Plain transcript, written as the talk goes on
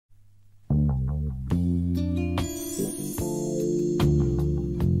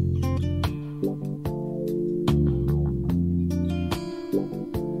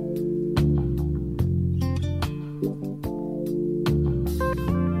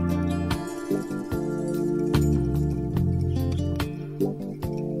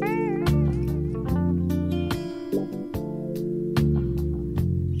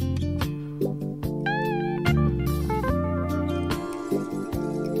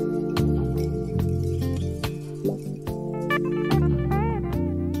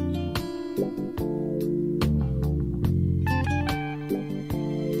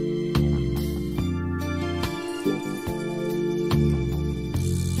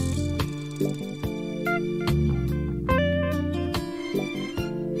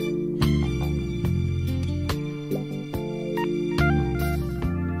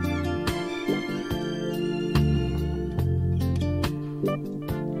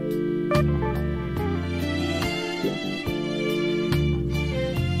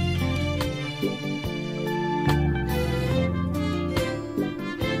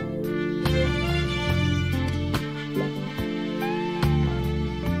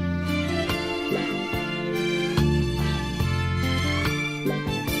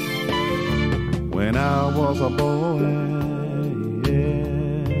When I was a boy,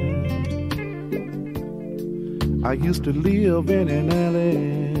 yeah, I used to live in an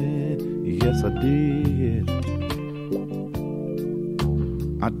alley, yes I did.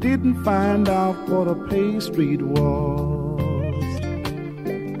 I didn't find out what a pay street was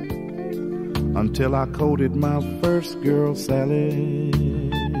until I courted my first girl, Sally,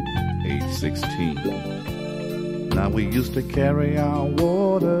 age 16. Now we used to carry our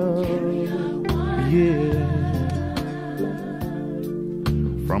water, yeah,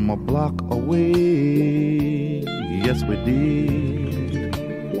 from a block away, yes we did.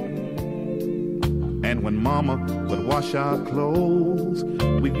 And when Mama would wash our clothes,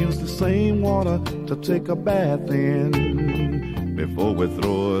 we'd use the same water to take a bath in before we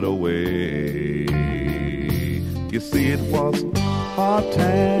throw it away. You see, it was hard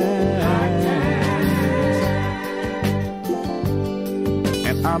times,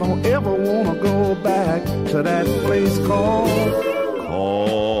 and I don't ever want to go back to that place called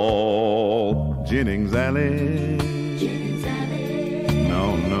Jennings Alley. Jennings Alley.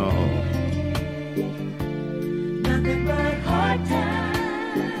 No, no. Nothing but hard times.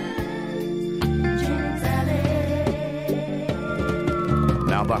 Jennings Alley.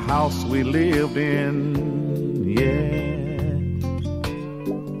 Now the house we lived in, yeah,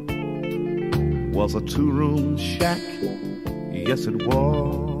 was a two-room shack. Yes, it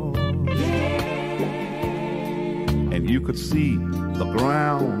was. And you could see the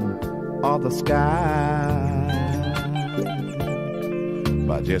ground or the sky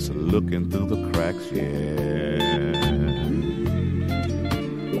by just looking through the cracks, yeah.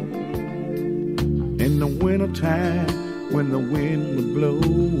 In the wintertime, when the wind would blow,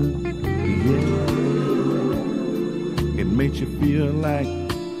 yeah, it made you feel like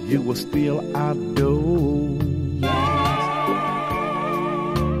you were still outdoors.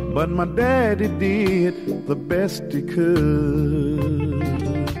 But my daddy did the best he could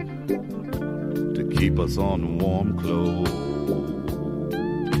to keep us on warm clothes.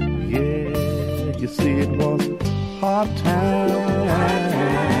 Yeah, you see, it was hard times,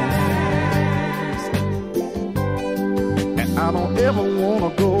 and I don't ever want to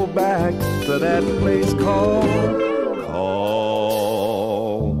go back to that place called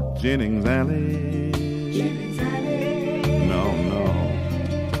Jennings Alley.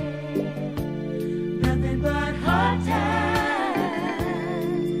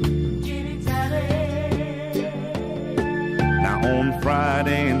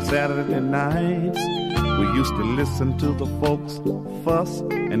 Friday and Saturday nights, we used to listen to the folks fuss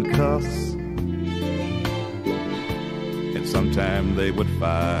and cuss, and sometimes they would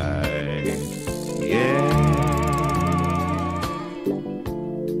fight, yeah.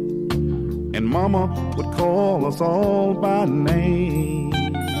 And Mama would call us all by name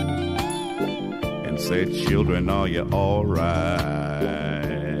and say, "Children, are you all right?"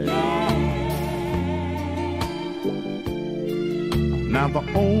 Now the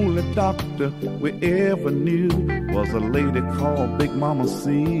only doctor we ever knew was a lady called Big Mama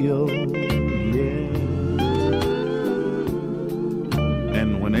Seal, yeah.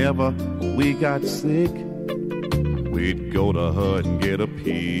 And whenever we got sick, we'd go to her and get a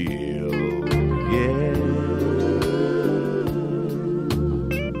pill, yeah.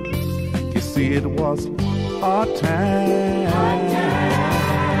 You see, it was our time,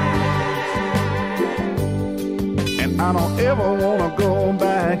 I don't ever want to go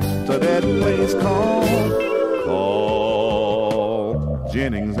back to that place called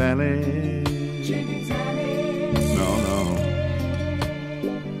Jennings Alley. Jennings Alley. No, no.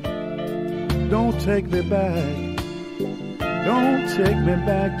 Don't take me back. Don't take me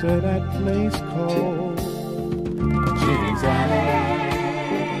back to that place called Jennings Alley.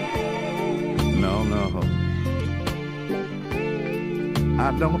 No, no.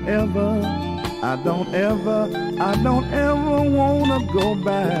 I don't ever wanna go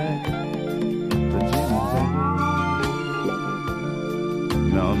back to Jennings Alley.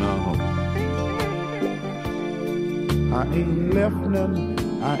 No, no. I ain't left nothing,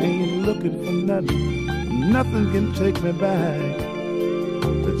 I ain't looking for nothing. Nothing can take me back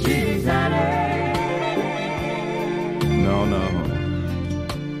to Jennings Alley.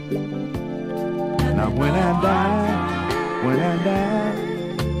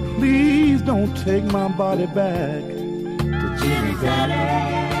 gonna take my body back to Jenny's Alley.